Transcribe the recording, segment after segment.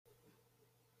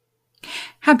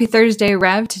Happy Thursday,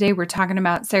 Rev. Today we're talking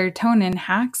about serotonin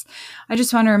hacks. I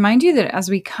just want to remind you that as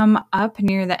we come up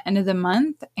near the end of the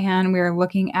month and we're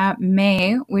looking at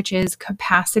May, which is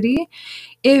capacity,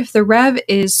 if the Rev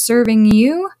is serving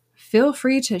you, feel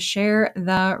free to share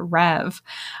the Rev.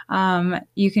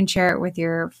 You can share it with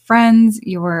your friends,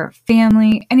 your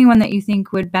family, anyone that you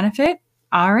think would benefit.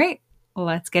 All right,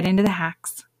 let's get into the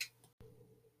hacks.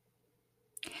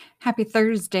 Happy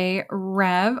Thursday,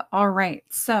 Rev. All right,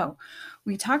 so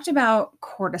we talked about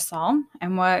cortisol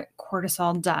and what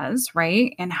cortisol does,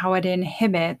 right? And how it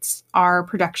inhibits our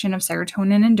production of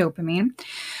serotonin and dopamine.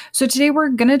 So today we're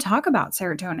going to talk about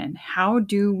serotonin. How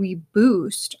do we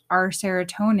boost our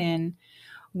serotonin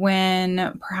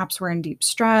when perhaps we're in deep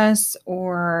stress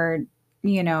or,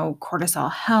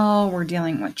 cortisol hell, we're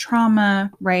dealing with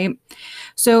trauma, right?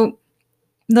 So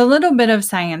the little bit of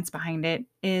science behind it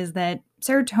is that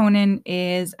serotonin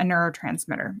is a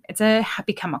neurotransmitter. It's a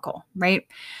happy chemical, right?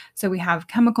 So we have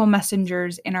chemical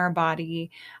messengers in our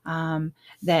body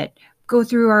that go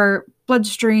through our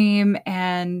bloodstream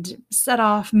and set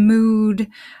off mood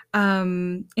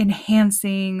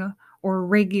enhancing or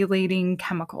regulating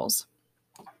chemicals.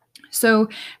 So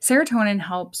serotonin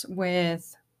helps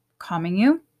with calming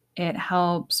you. It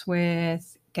helps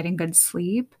with getting good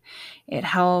sleep. It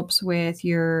helps with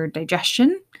your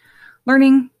digestion,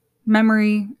 learning,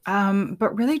 memory,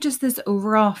 but really just this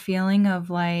overall feeling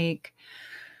of like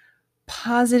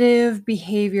positive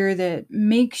behavior that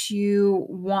makes you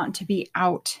want to be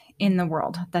out in the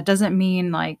world. That doesn't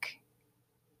mean like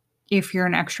if you're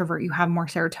an extrovert, you have more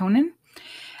serotonin.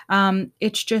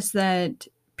 It's just that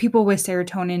people with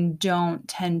serotonin don't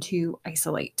tend to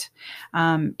isolate.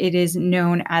 It is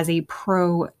known as a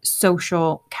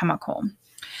pro-social chemical.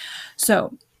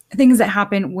 So things that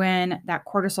happen when that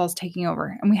cortisol is taking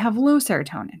over and we have low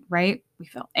serotonin, right? We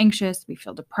feel anxious, we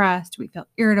feel depressed, we feel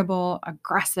irritable,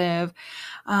 aggressive,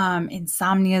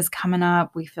 insomnia is coming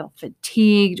up, we feel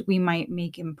fatigued, we might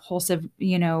make impulsive,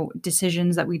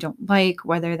 decisions that we don't like,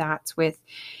 whether that's with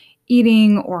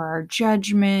eating or our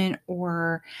judgment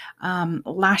or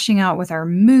lashing out with our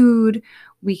mood.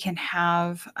 We can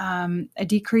have a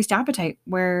decreased appetite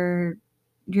where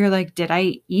you're like, did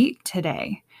I eat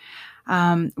today?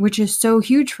 Which is so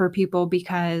huge for people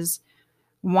because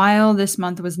while this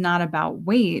month was not about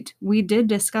weight, we did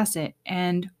discuss it.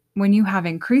 And when you have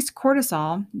increased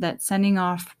cortisol that's sending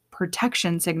off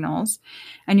protection signals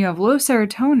and you have low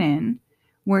serotonin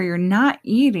where you're not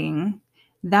eating,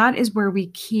 that is where we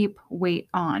keep weight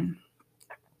on.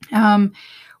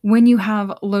 When you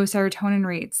have low serotonin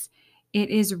rates, it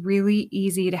is really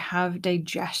easy to have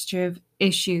digestive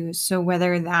issues. So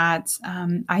whether that's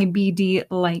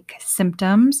IBD-like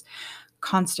symptoms,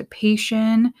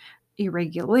 constipation,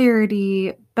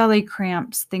 irregularity, belly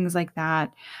cramps, things like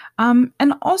that.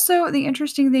 And also the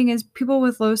interesting thing is people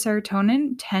with low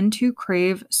serotonin tend to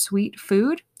crave sweet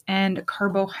food and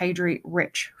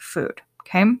carbohydrate-rich food,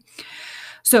 okay?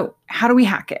 So how do we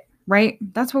hack it, right?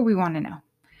 That's what we want to know.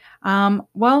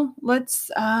 Well,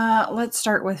 let's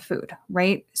start with food,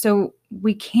 right? So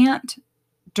we can't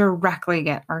directly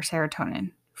get our serotonin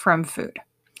from food,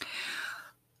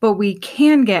 but we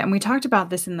can get, and we talked about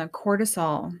this in the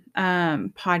cortisol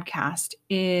podcast,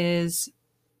 is,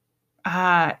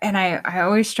 and I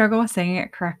always struggle with saying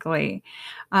it correctly,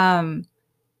 tryptophan.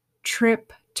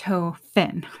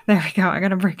 There we go. I got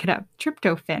to break it up.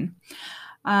 Tryptophan.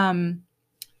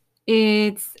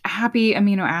 It's a happy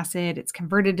amino acid. It's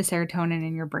converted to serotonin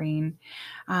in your brain,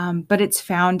 but it's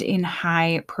found in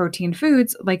high protein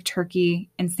foods like turkey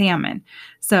and salmon.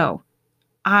 So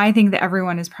I think that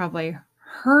everyone has probably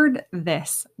heard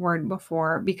this word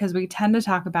before because we tend to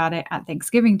talk about it at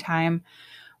Thanksgiving time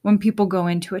when people go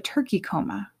into a turkey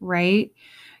coma, right?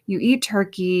 You eat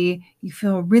turkey, you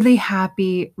feel really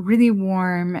happy, really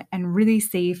warm, and really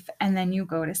safe, and then you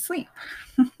go to sleep.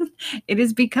 It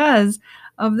is because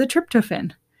of the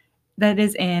tryptophan that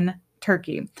is in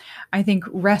turkey. I think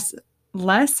less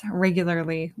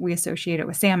regularly we associate it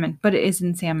with salmon, but it is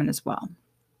in salmon as well.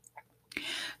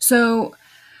 So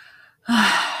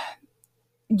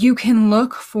you can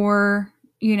look for,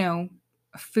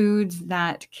 foods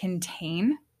that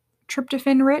contain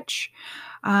tryptophan-rich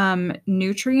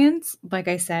nutrients. Like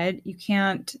I said, you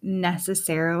can't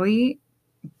necessarily.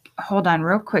 Hold on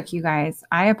real quick, you guys.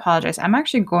 I apologize. I'm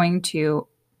actually going to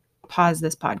pause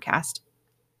this podcast.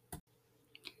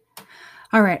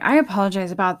 All right. I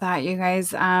apologize about that, you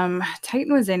guys.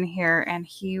 Titan was in here and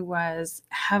he was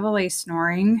heavily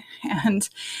snoring. And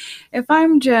if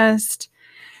I'm just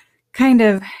kind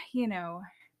of,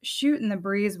 shooting the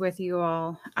breeze with you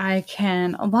all, I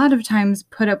can a lot of times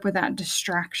put up with that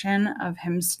distraction of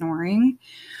him snoring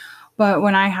But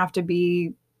when I have to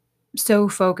be so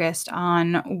focused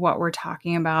on what we're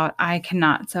talking about, I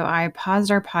cannot. So I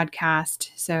paused our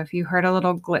podcast. So if you heard a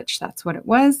little glitch, that's what it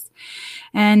was.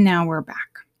 And now we're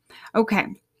back. Okay.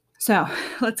 So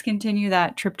let's continue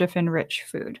that tryptophan rich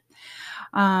food.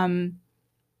 Why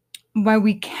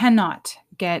we cannot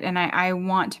get, and I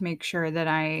want to make sure that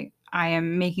I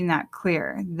am making that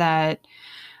clear, that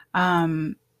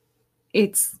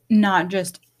it's not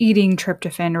just eating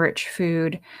tryptophan rich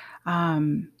food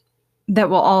that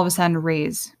will all of a sudden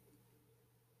raise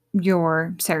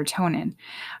your serotonin.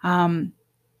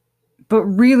 But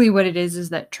really what it is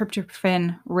that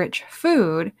tryptophan rich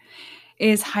food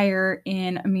is higher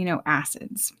in amino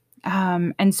acids.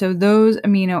 And so those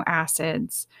amino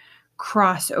acids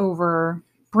cross over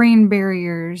brain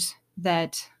barriers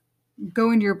that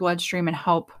go into your bloodstream and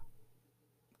help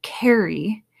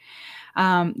carry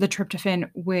the tryptophan,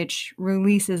 which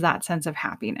releases that sense of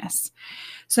happiness.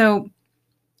 So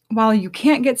while you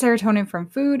can't get serotonin from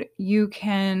food, you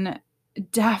can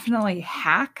definitely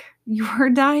hack your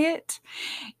diet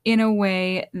in a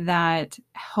way that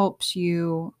helps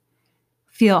you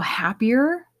feel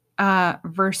happier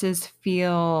versus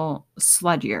feel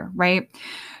sludgier, right?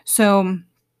 So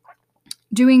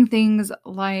doing things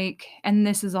like, and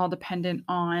this is all dependent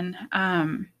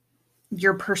on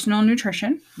your personal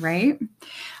nutrition, right?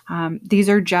 These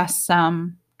are just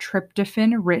some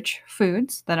tryptophan rich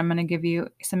foods that I'm going to give you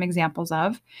some examples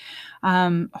of.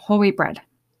 Whole wheat bread,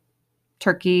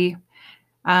 turkey,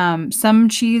 some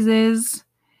cheeses,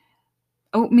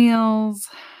 oatmeals,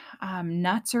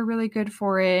 nuts are really good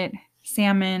for it,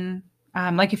 salmon.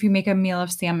 Like if you make a meal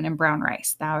of salmon and brown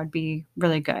rice, that would be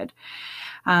really good.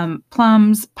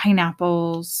 Plums,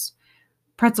 pineapples,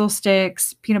 pretzel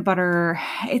sticks, peanut butter.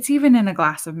 It's even in a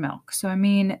glass of milk. So, I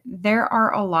mean, there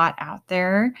are a lot out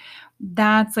there.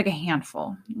 That's like a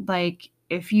handful. Like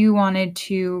if you wanted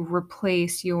to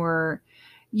replace your,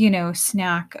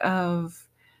 snack of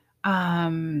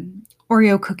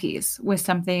Oreo cookies with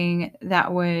something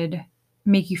that would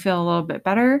make you feel a little bit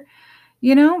better,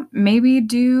 maybe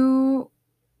do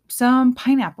some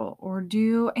pineapple or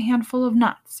do a handful of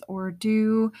nuts or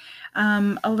do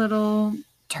a little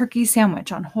turkey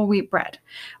sandwich on whole wheat bread.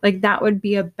 Like that would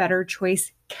be a better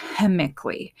choice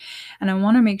chemically. And I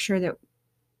want to make sure that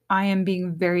I am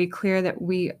being very clear that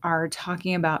we are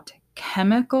talking about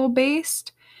chemical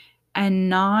based and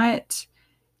not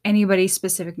anybody's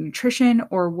specific nutrition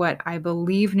or what I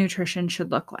believe nutrition should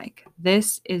look like.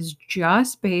 This is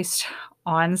just based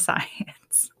on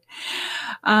science.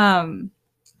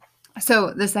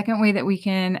 So the second way that we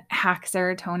can hack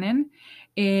serotonin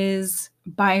is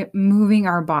by moving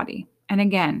our body. And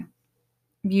again,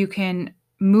 you can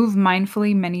move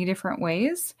mindfully many different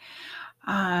ways,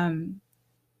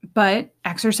 but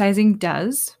exercising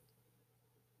does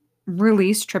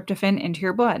release tryptophan into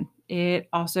your blood. It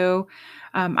also,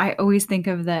 I always think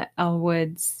of the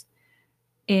Elwoods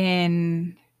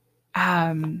in,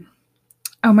 oh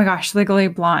my gosh, Legally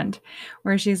Blonde,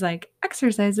 where she's like,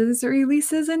 exercises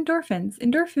releases endorphins.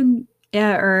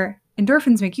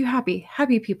 Endorphins make you happy.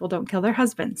 Happy people don't kill their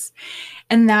husbands.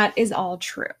 And that is all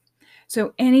true.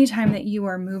 So anytime that you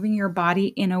are moving your body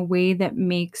in a way that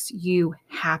makes you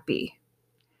happy,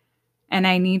 and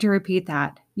I need to repeat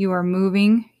that, you are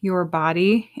moving your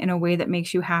body in a way that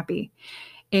makes you happy.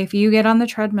 If you get on the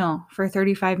treadmill for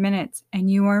 35 minutes and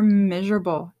you are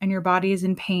miserable and your body is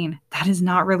in pain, that is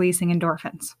not releasing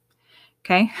endorphins.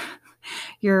 Okay?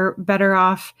 You're better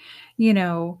off,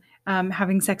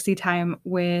 having sexy time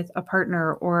with a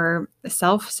partner or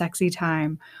self-sexy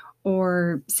time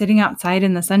or sitting outside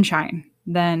in the sunshine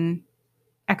than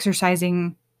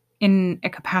exercising in a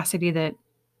capacity that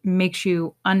makes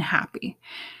you unhappy.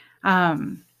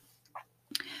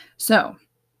 So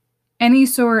any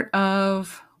sort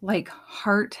of like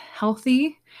heart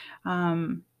healthy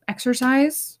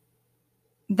exercise,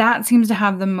 that seems to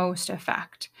have the most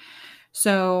effect.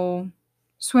 So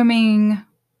swimming,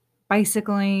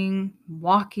 bicycling,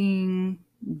 walking,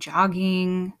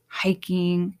 jogging,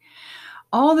 hiking,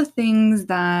 all the things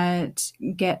that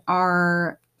get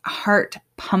our heart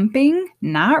pumping,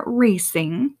 not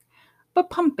racing, but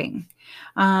pumping.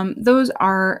 Those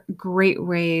are great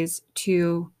ways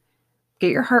to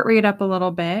get your heart rate up a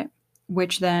little bit,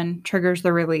 which then triggers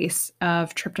the release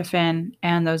of tryptophan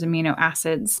and those amino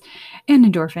acids and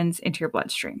endorphins into your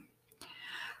bloodstream.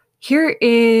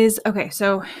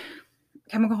 So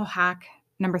chemical hack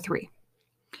number 3.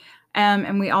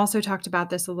 And we also talked about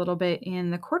this a little bit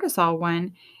in the cortisol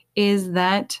one, is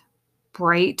that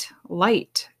bright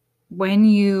light when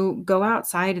you go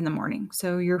outside in the morning.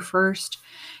 So your first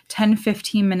 10,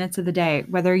 15 minutes of the day,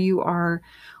 whether you are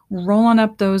rolling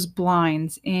up those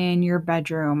blinds in your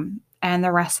bedroom and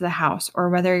the rest of the house, or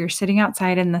whether you're sitting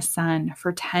outside in the sun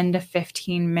for 10 to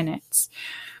 15 minutes,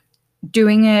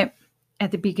 doing it at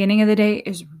the beginning of the day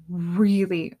is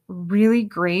really, really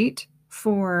great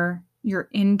for your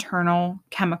internal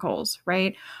chemicals,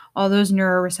 right? All those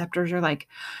neuroreceptors are like,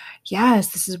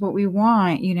 yes, this is what we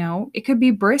want. It could be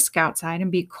brisk outside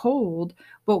and be cold,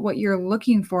 but what you're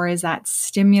looking for is that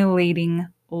stimulating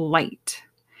light.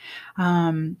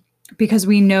 Because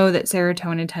we know that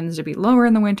serotonin tends to be lower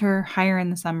in the winter, higher in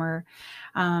the summer.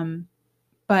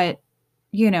 But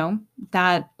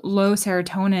that low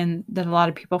serotonin that a lot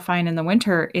of people find in the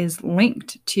winter is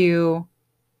linked to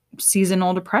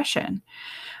seasonal depression.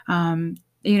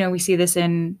 We see this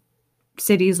in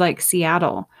cities like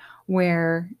Seattle,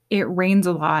 where it rains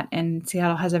a lot, and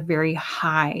Seattle has a very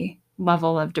high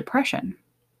level of depression.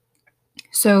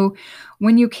 So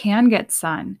when you can get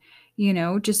sun,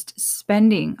 just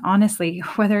spending, honestly,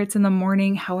 whether it's in the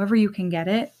morning, however you can get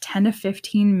it, 10 to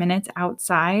 15 minutes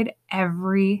outside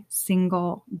every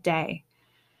single day.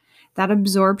 That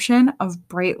absorption of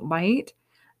bright light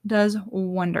does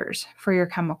wonders for your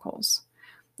chemicals.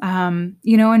 And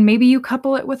maybe you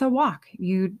couple it with a walk.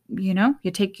 You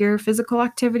take your physical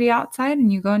activity outside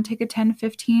and you go and take a 10,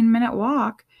 15-minute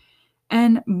walk,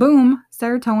 and boom,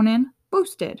 serotonin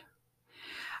boosted.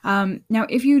 Now,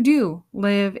 if you do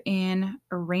live in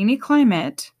a rainy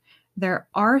climate, there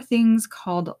are things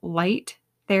called light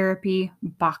therapy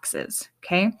boxes.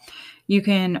 Okay. You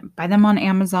can buy them on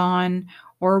Amazon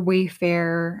or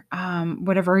Wayfair,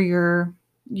 whatever your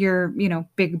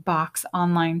big box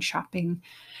online shopping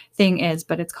thing is,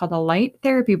 but it's called a light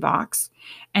therapy box,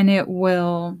 and it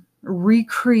will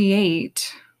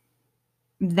recreate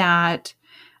that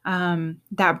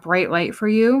bright light for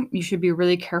you. You should be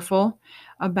really careful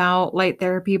about light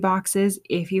therapy boxes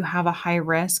if you have a high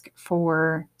risk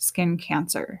for skin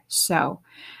cancer. So,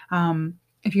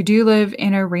 if you do live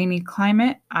in a rainy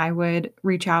climate, I would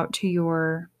reach out to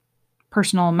your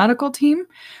personal medical team,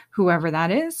 whoever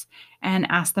that is, and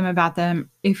ask them about them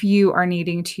if you are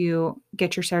needing to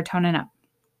get your serotonin up.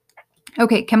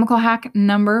 Okay, chemical hack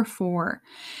number 4.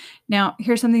 Now,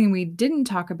 here's something we didn't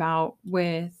talk about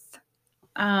with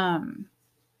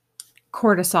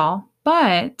cortisol,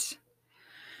 but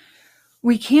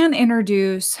we can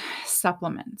introduce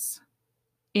supplements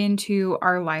into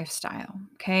our lifestyle.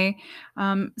 Okay.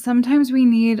 Sometimes we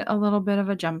need a little bit of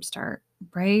a jump start,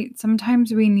 right?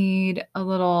 Sometimes we need a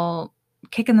little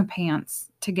kick in the pants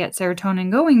to get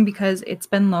serotonin going because it's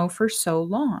been low for so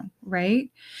long,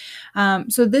 right?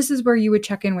 So this is where you would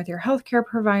check in with your healthcare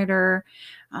provider.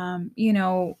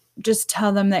 Just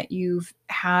tell them that you've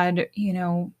had,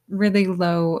 really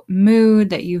low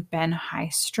mood, that you've been high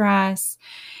stress,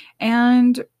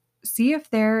 and see if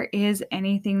there is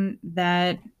anything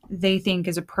that they think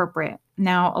is appropriate.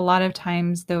 Now, a lot of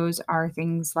times those are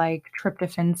things like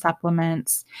tryptophan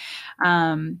supplements,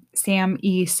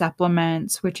 SAMe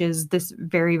supplements, which is this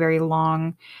very, very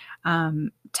long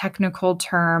technical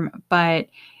term, but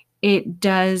it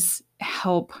does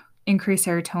help increase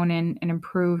serotonin and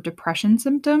improve depression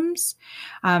symptoms.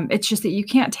 It's just that you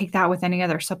can't take that with any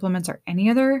other supplements or any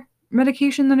other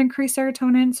medication that increase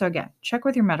serotonin. So again, check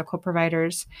with your medical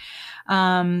providers.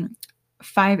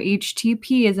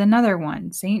 5-HTP is another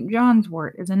one. St. John's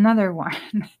wort is another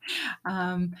one.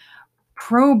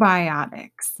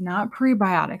 Probiotics, not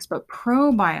prebiotics, but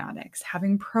probiotics,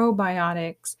 having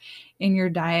probiotics in your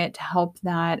diet to help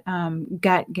that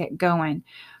gut get going.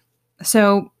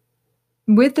 So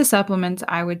with the supplements,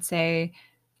 I would say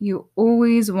you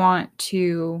always want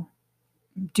to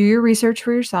do your research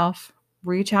for yourself,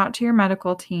 reach out to your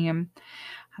medical team,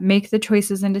 make the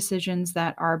choices and decisions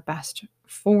that are best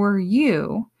for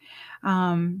you,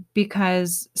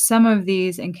 because some of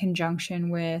these, in conjunction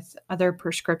with other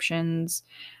prescriptions,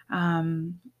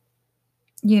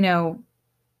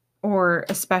 or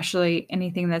especially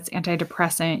anything that's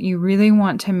antidepressant, you really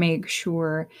want to make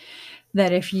sure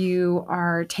that if you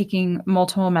are taking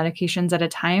multiple medications at a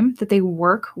time, that they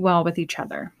work well with each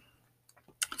other.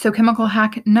 So chemical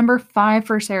hack number 5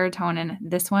 for serotonin.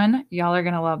 This one, y'all are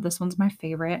going to love. This one's my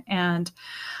favorite. And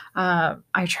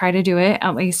I try to do it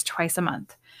at least twice a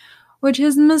month, which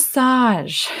is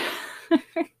massage.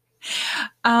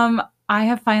 I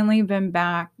have finally been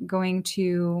back going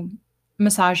to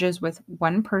massages with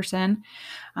one person.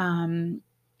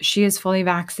 She is fully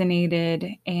vaccinated,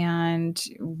 and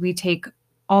we take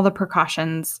all the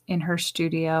precautions in her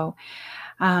studio.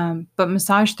 But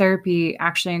massage therapy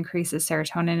actually increases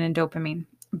serotonin and dopamine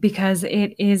because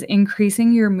it is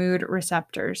increasing your mood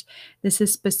receptors. This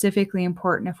is specifically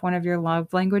important if one of your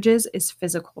love languages is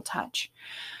physical touch.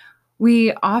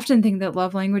 We often think that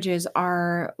love languages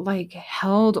are like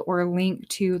held or linked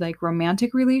to like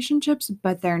romantic relationships,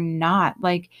 but they're not.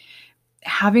 Like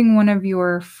having one of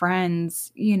your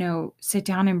friends, sit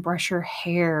down and brush your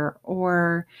hair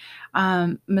or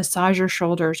massage your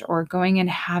shoulders or going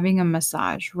and having a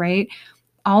massage, right?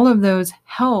 All of those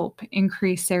help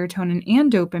increase serotonin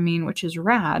and dopamine, which is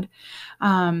rad.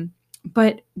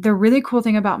 But the really cool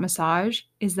thing about massage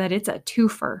is that it's a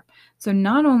twofer. So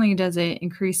not only does it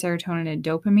increase serotonin and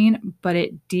dopamine, but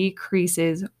it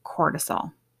decreases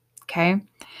cortisol. Okay.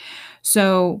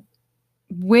 So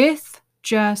with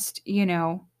just,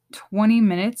 20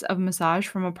 minutes of massage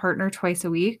from a partner twice a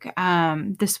week,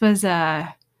 this was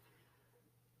I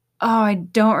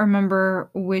don't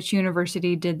remember which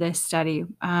university did this study,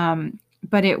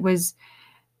 but it was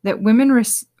that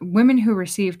women who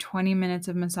received 20 minutes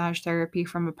of massage therapy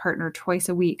from a partner twice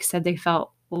a week said they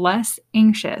felt less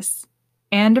anxious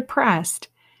and depressed,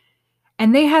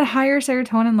 and they had higher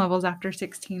serotonin levels after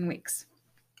 16 weeks.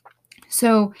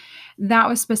 So that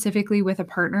was specifically with a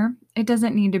partner. It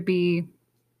doesn't need to be,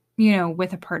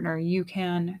 with a partner. You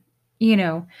can,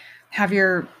 have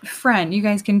your friend. You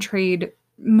guys can trade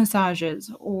massages,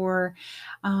 or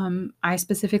I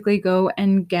specifically go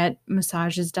and get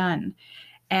massages done.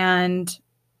 And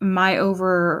my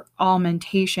overall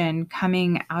mentation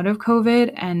coming out of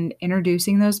COVID and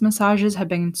introducing those massages have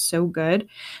been so good.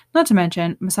 Not to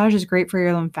mention, massage is great for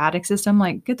your lymphatic system.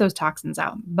 Like, get those toxins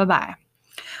out. Bye-bye.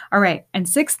 All right. And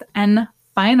sixth and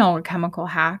final chemical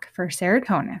hack for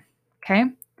serotonin, okay,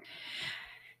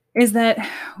 is that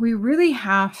we really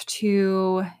have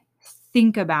to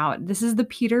think about, this is the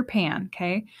Peter Pan,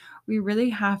 okay? We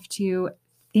really have to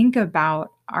think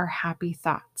about our happy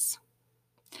thoughts.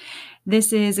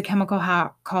 This is a chemical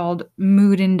hack called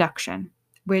mood induction,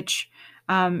 which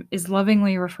is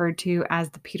lovingly referred to as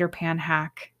the Peter Pan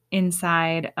hack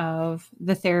inside of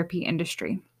the therapy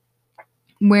industry,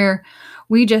 where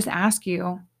we just ask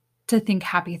you to think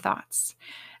happy thoughts.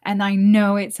 And I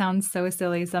know it sounds so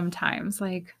silly sometimes,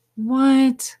 like,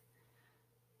 what?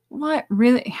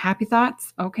 Really? Happy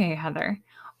thoughts? Okay, Heather.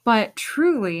 But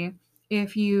truly,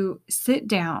 if you sit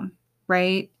down,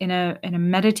 right, in a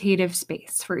meditative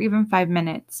space for even 5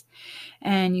 minutes,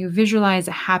 and you visualize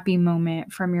a happy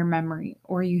moment from your memory,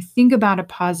 or you think about a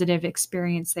positive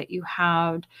experience that you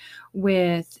had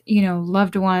with,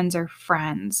 loved ones or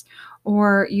friends,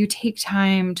 or you take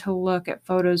time to look at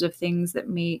photos of things that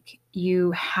make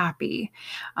you happy.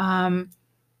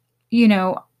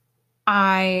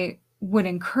 I would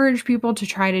encourage people to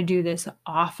try to do this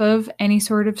off of any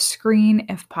sort of screen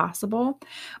if possible.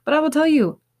 But I will tell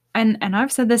you, and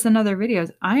I've said this in other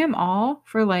videos, I am all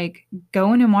for like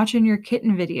going and watching your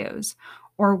kitten videos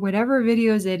or whatever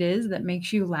videos it is that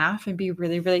makes you laugh and be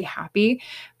really, really happy,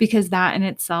 because that in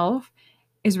itself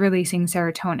is releasing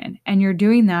serotonin. And you're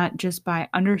doing that just by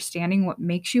understanding what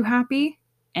makes you happy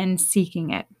and seeking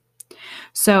it.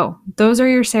 So those are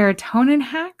your serotonin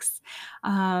hacks.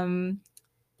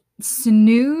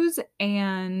 Snooze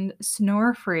and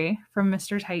snore free from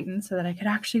Mr. Titan so that I could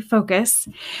actually focus.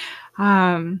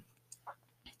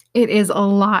 It is a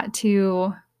lot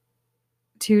to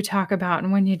talk about.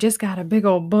 And when you just got a big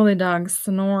old bully dog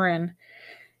snoring,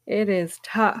 it is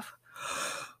tough.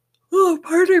 Oh,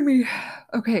 pardon me.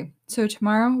 Okay, so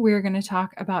tomorrow we're going to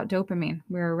talk about dopamine.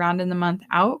 We're rounding the month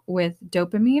out with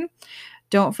dopamine.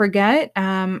 Don't forget,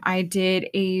 I did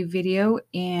a video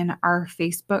in our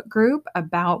Facebook group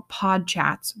about pod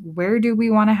chats. Where do we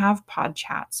want to have pod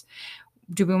chats?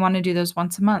 Do we want to do those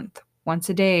once a month, once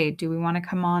a day? Do we want to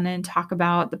come on and talk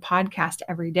about the podcast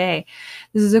every day?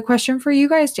 This is a question for you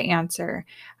guys to answer.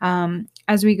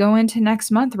 As we go into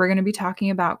next month, we're going to be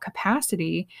talking about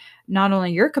capacity, not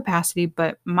only your capacity,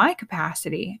 but my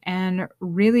capacity, and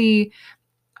really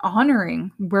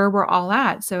honoring where we're all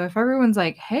at. So if everyone's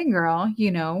like, hey girl,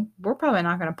 we're probably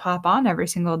not going to pop on every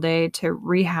single day to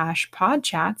rehash pod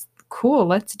chats. Cool.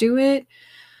 Let's do it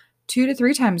 2 to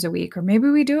 3 times a week, or maybe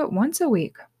we do it once a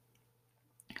week.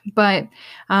 But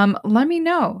let me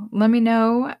know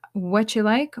what you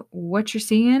like, what you're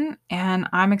seeing. And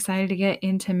I'm excited to get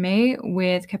into May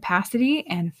with capacity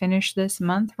and finish this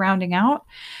month rounding out,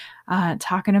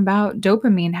 talking about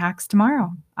dopamine hacks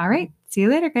tomorrow. All right. See you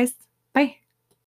later, guys. Bye.